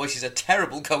that, or this is a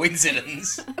terrible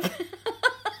coincidence.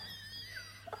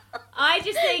 I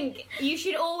just think you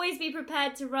should always be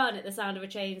prepared to run at the sound of a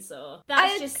chainsaw.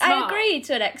 That's just smart. I agree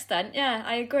to an extent, yeah,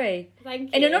 I agree.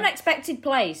 Thank you. In an unexpected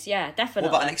place, yeah, definitely.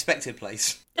 What about an expected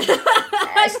place?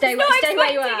 Stay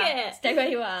where you are. It. Stay where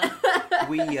you are.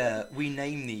 We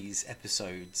name these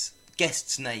episodes,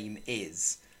 guest's name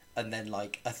is, and then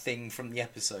like a thing from the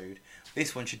episode.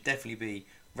 This one should definitely be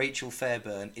Rachel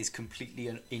Fairburn is completely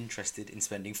uninterested in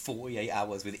spending 48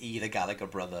 hours with either Gallagher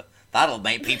brother. That'll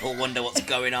make people wonder what's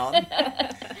going on.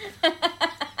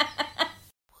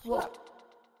 What?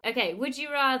 Okay, would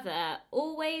you rather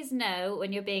always know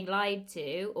when you're being lied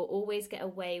to or always get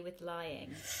away with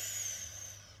lying?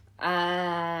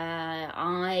 I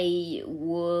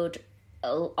would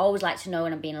always like to know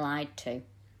when I'm being lied to.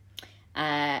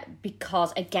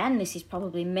 Because, again, this is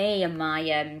probably me and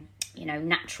my,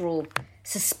 natural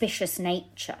suspicious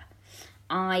nature.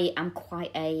 I am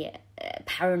quite a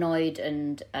paranoid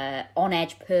and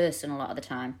on-edge person a lot of the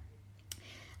time.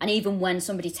 And even when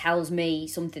somebody tells me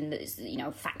something that is,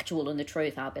 factual and the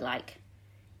truth, I'll be like,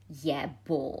 yeah,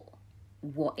 but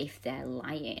what if they're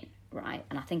lying, right?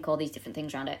 And I think all these different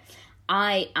things around it.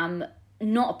 I am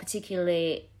not a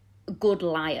particularly good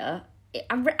liar.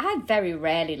 I very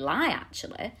rarely lie,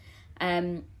 actually.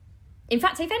 In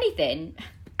fact, if anything,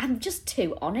 I'm just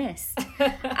too honest.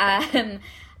 And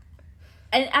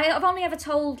I've only ever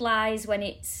told lies when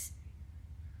it's,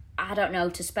 I don't know,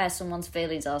 to spare someone's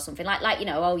feelings or something. Like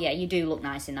oh yeah, you do look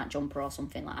nice in that jumper or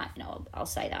something like that. I'll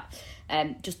say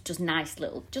that. Just nice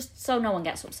little, just so no one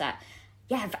gets upset.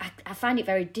 Yeah, I find it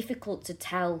very difficult to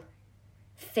tell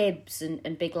fibs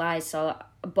and big lies. So,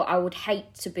 but I would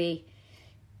hate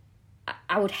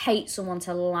someone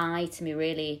to lie to me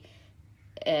really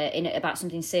about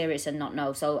something serious and not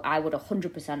know. So I would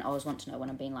 100% always want to know when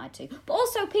I'm being lied to. But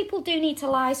also, people do need to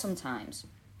lie sometimes.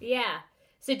 Yeah.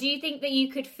 So do you think that you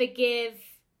could forgive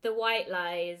the white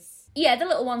lies? Yeah, the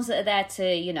little ones that are there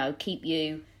to, keep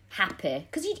you happy.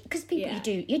 Because people,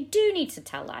 you do need to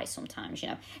tell lies sometimes,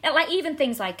 Like even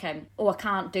things like, I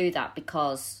can't do that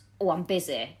because, I'm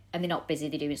busy. And they're not busy,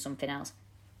 they're doing something else.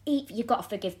 You've got to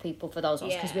forgive people for those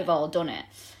ones because we've all done it.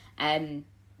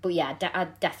 But yeah,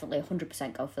 I'd definitely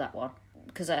 100% go for that one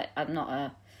because I'm not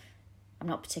a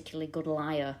particularly good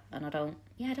liar, and I don't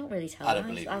really tell lies.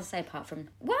 Believe I'll say apart from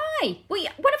why? Well,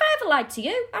 when have I ever lied to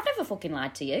you? I've never fucking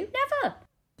lied to you. Never.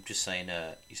 I'm just saying.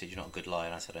 You said you're not a good liar,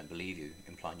 and I said I don't believe you,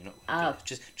 implying you're not. Oh.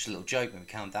 Just a little joke. Maybe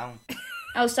count down.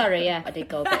 Oh, sorry. Yeah, I did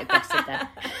go a bit aggressive there.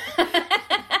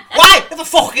 Why? Never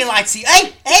fucking lied to you,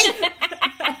 hey.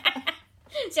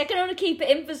 See, I can only keep it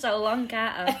in for so long,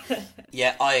 can't I?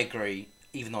 Yeah, I agree.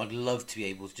 Even though I'd love to be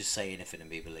able to just say anything and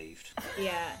be believed.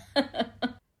 Yeah.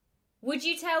 Would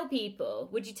you tell people?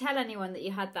 Would you tell anyone that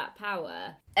you had that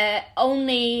power?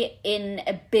 Only in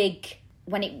a big,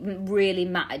 when it really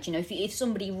mattered. If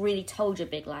somebody really told you a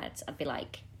big lie, I'd be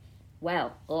like,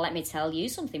 well, let me tell you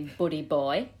something, buddy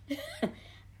boy.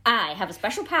 I have a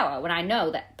special power when I know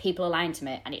that people are lying to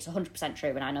me and it's 100% true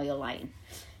and I know you're lying.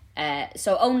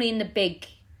 So only in the big,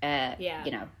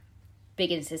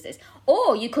 big instances.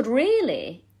 Or you could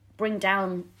really bring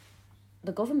down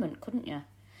the government, couldn't you?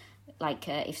 Like,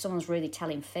 if someone's really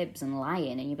telling fibs and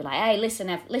lying, and you'd be like, hey, listen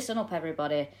up,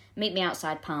 everybody. Meet me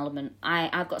outside Parliament.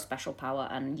 I've got special power,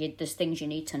 and there's things you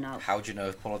need to know. How do you know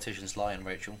if politicians lying,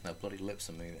 Rachel? Their bloody lips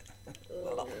are moving.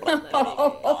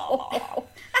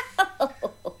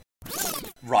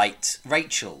 Right,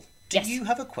 Rachel, do Yes. you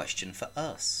have a question for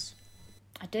us?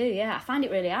 I do, yeah. I find it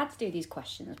really hard to do these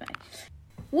questions, mate.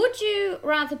 Would you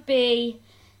rather be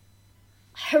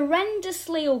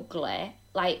horrendously ugly,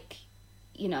 like,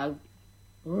 you know,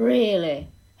 really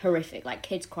horrific, like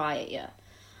kids cry at you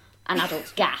and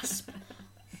adults gasp,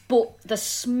 but the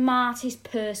smartest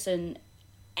person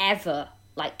ever,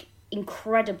 like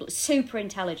incredible, super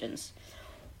intelligence,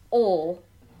 or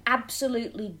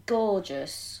absolutely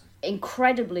gorgeous,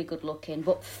 incredibly good looking,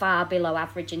 but far below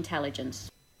average intelligence?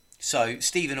 So,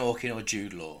 Stephen Hawking or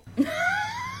Jude Law?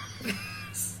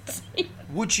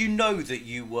 Would you know that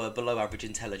you were below average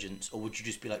intelligence, or would you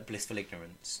just be like blissful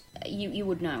ignorance? You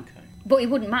would know. Okay. But it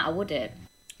wouldn't matter, would it?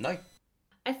 No.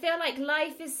 I feel like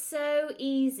life is so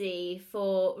easy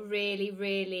for really,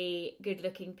 really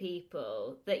good-looking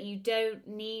people that you don't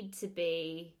need to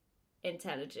be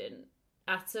intelligent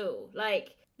at all.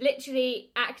 Like,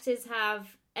 literally, actors have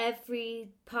every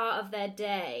part of their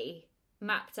day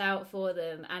mapped out for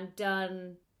them and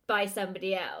done by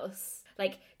somebody else.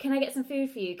 Like, can I get some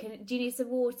food for you? Do you need some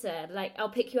water? Like, I'll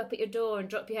pick you up at your door and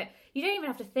drop you home. You don't even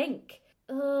have to think.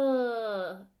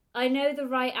 Ugh. I know the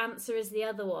right answer is the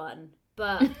other one,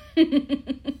 but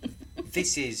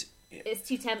This is it's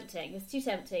too tempting. It's too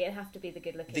tempting. It'd have to be the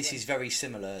good-looking This one. is very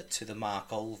similar to the Mark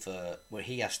Olver, where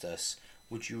he asked us,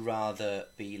 would you rather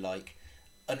be like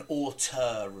an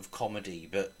auteur of comedy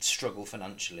but struggle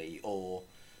financially, or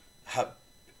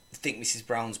think Mrs.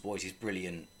 Brown's Boys is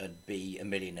brilliant and be a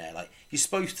millionaire? Like, you're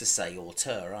supposed to say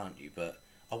auteur, aren't you? But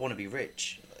I want to be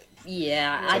rich.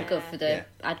 Yeah, I'd go for the Yeah.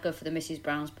 I'd go for the Mrs.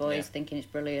 Brown's Boys, Yeah. thinking it's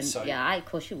brilliant. So- yeah, of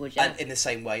course you would. Yeah. And in the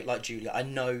same way, like Julia, I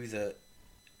know that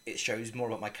it shows more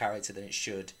about my character than it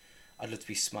should. I'd love to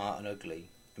be smart and ugly.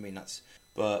 I mean, that's...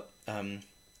 But,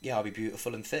 yeah, I'll be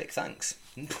beautiful and thick, thanks.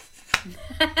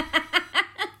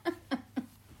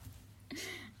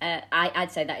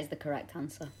 I'd say that is the correct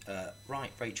answer. Right,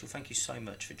 Rachel, thank you so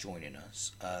much for joining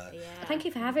us. Yeah. Thank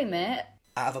you for having me.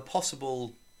 Out of a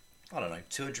possible, I don't know,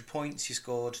 200 points, you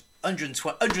scored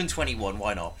 121,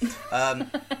 why not?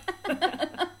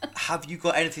 Have you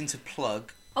got anything to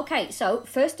plug? Okay, so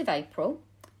 1st of April,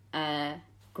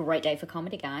 great day for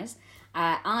comedy, guys.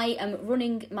 I am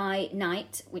running my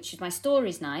night, which is my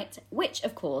stories night, which,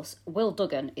 of course, Will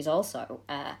Duggan is also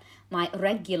my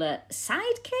regular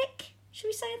sidekick. Should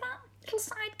we say that? Little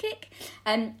sidekick.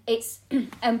 It's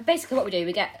basically what we do.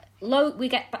 We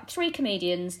get 3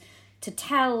 comedians to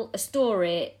tell a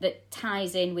story that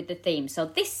ties in with the theme. So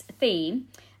this theme,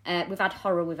 we've had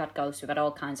horror, we've had ghosts, we've had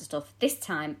all kinds of stuff. This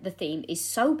time the theme is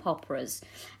soap operas.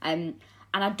 And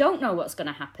I don't know what's going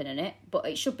to happen in it, but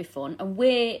it should be fun. And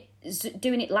we're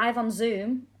doing it live on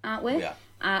Zoom, aren't we? Yeah.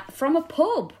 From a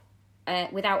pub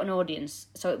without an audience.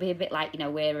 So it'll be a bit like,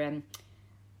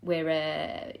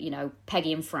 we're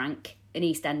Peggy and Frank in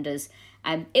EastEnders.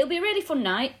 It'll be a really fun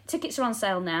night. Tickets are on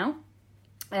sale now.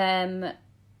 I'll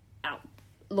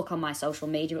look on my social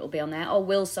media, it'll be on there. Or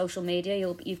Will's social media,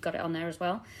 you've got it on there as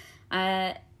well.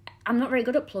 I'm not very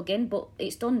good at plugging, but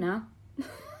it's done now.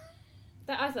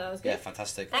 I thought that was good. Yeah,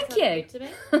 fantastic. Thank Sounded you. good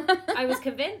to me. I was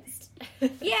convinced.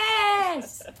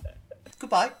 Yes!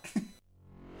 Goodbye.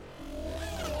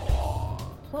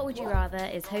 What Would You Rather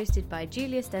is hosted by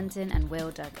Julia Stenton and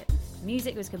Will Duggan.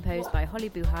 Music was composed by Holly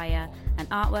Buhaya and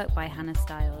artwork by Hannah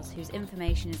Stiles, whose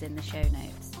information is in the show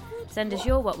notes. Send us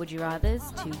your What Would You Rathers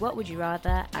to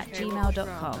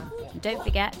whatwouldyourather@gmail.com. And don't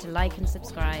forget to like and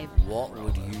subscribe. What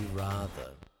would you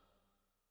rather?